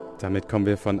Damit kommen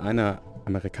wir von einer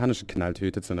amerikanischen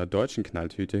Knalltüte zu einer deutschen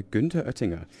Knalltüte. Günther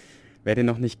Oettinger. Wer den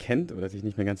noch nicht kennt oder sich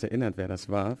nicht mehr ganz erinnert, wer das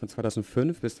war, von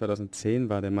 2005 bis 2010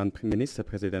 war der Mann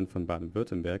Ministerpräsident von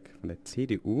Baden-Württemberg, von der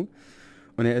CDU.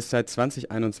 Und er ist seit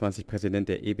 2021 Präsident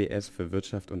der EBS für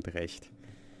Wirtschaft und Recht.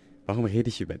 Warum rede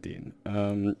ich über den?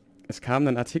 Es kam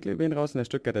ein Artikel über ihn raus in der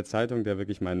Stuttgarter Zeitung, der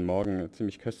wirklich meinen Morgen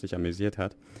ziemlich köstlich amüsiert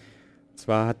hat. Und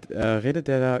zwar redet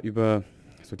er da über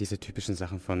so diese typischen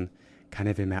Sachen von,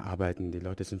 keiner will mehr arbeiten, die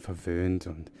Leute sind verwöhnt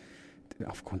und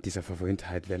aufgrund dieser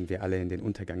Verwöhntheit werden wir alle in den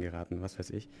Untergang geraten, was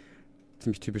weiß ich.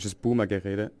 Ziemlich typisches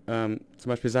Boomer-Gerede. Zum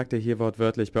Beispiel sagt er hier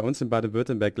wortwörtlich, bei uns in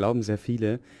Baden-Württemberg glauben sehr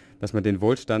viele, dass man den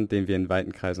Wohlstand, den wir in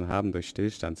weiten Kreisen haben, durch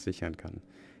Stillstand sichern kann.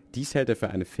 Dies hält er für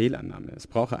eine Fehlannahme. Es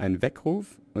brauche einen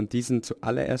Weckruf und diesen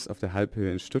zuallererst auf der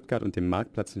Halbhöhe in Stuttgart und dem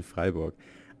Marktplatz in Freiburg.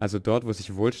 Also dort, wo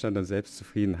sich Wohlstand und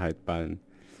Selbstzufriedenheit ballen.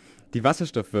 Die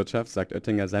Wasserstoffwirtschaft, sagt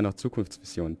Oettinger, sei noch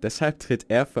Zukunftsvision. Deshalb tritt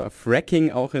er für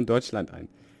Fracking auch in Deutschland ein.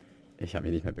 Ich habe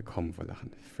mich nicht mehr bekommen vor Lachen.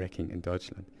 Fracking in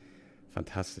Deutschland.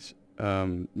 Fantastisch.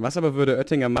 Was aber würde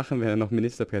Oettinger machen, wenn er noch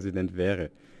Ministerpräsident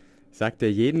wäre? Sagt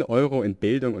er, jeden Euro in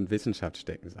Bildung und Wissenschaft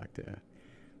stecken, sagte er.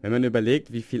 Wenn man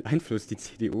überlegt, wie viel Einfluss die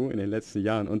CDU in den letzten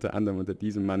Jahren unter anderem unter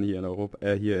diesem Mann hier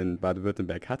in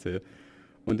Baden-Württemberg hatte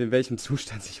und in welchem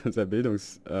Zustand sich unser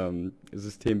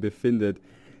Bildungssystem befindet,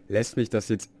 lässt mich das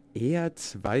jetzt eher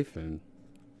zweifeln.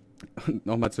 Und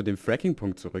nochmal zu dem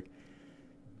Fracking-Punkt zurück.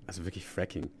 Also wirklich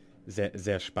Fracking. Sehr,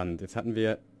 sehr spannend. Jetzt hatten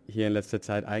wir hier in letzter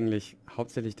Zeit eigentlich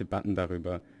hauptsächlich Debatten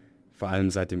darüber, vor allem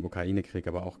seit dem Ukraine-Krieg,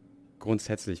 aber auch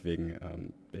grundsätzlich wegen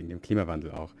dem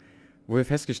Klimawandel auch, wo wir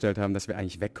festgestellt haben, dass wir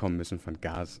eigentlich wegkommen müssen von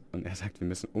Gas. Und er sagt, wir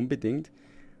müssen unbedingt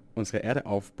unsere Erde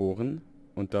aufbohren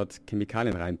und dort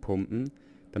Chemikalien reinpumpen,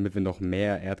 damit wir noch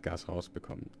mehr Erdgas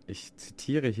rausbekommen. Ich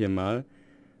zitiere hier mal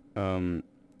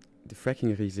die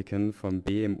Fracking-Risiken vom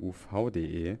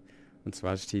bmuv.de. Und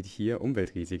zwar steht hier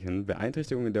Umweltrisiken.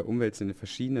 Beeinträchtigungen der Umwelt sind in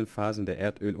verschiedenen Phasen der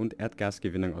Erdöl- und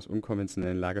Erdgasgewinnung aus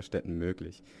unkonventionellen Lagerstätten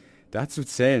möglich. Dazu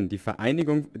zählen die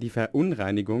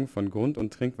Verunreinigung von Grund-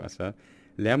 und Trinkwasser,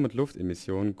 Lärm- und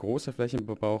Luftemissionen, großer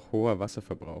Flächenverbrauch, hoher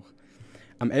Wasserverbrauch.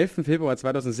 Am 11. Februar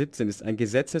 2017 ist ein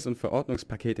Gesetzes- und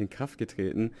Verordnungspaket in Kraft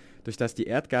getreten, durch das die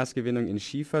Erdgasgewinnung in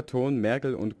Schiefer, Ton,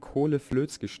 Mergel und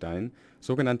Kohle-Flözgestein,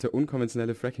 sogenannte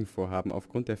unkonventionelle Fracking-Vorhaben,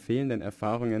 aufgrund der fehlenden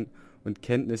Erfahrungen und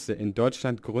Kenntnisse in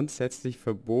Deutschland grundsätzlich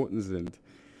verboten sind.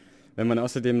 Wenn man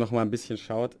außerdem noch mal ein bisschen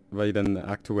schaut, wie dann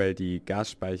aktuell die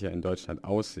Gasspeicher in Deutschland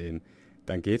aussehen,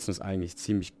 dann geht es uns eigentlich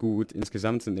ziemlich gut.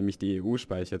 Insgesamt sind nämlich die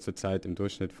EU-Speicher zurzeit im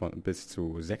Durchschnitt von bis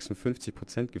zu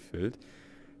 56% gefüllt.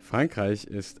 Frankreich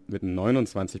ist mit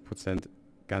 29%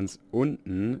 ganz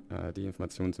unten. Die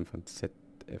Informationen sind von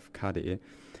zfk.de.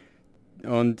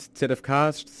 Und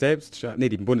ZFK selbst,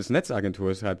 die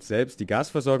Bundesnetzagentur schreibt selbst, die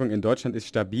Gasversorgung in Deutschland ist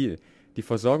stabil. Die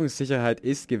Versorgungssicherheit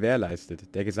ist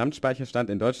gewährleistet. Der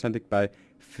Gesamtspeicherstand in Deutschland liegt bei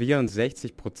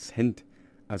 64%,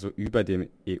 also über dem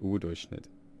EU-Durchschnitt.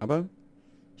 Aber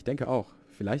ich denke auch,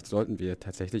 vielleicht sollten wir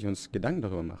tatsächlich uns Gedanken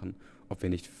darüber machen, ob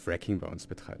wir nicht Fracking bei uns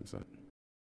betreiben sollten.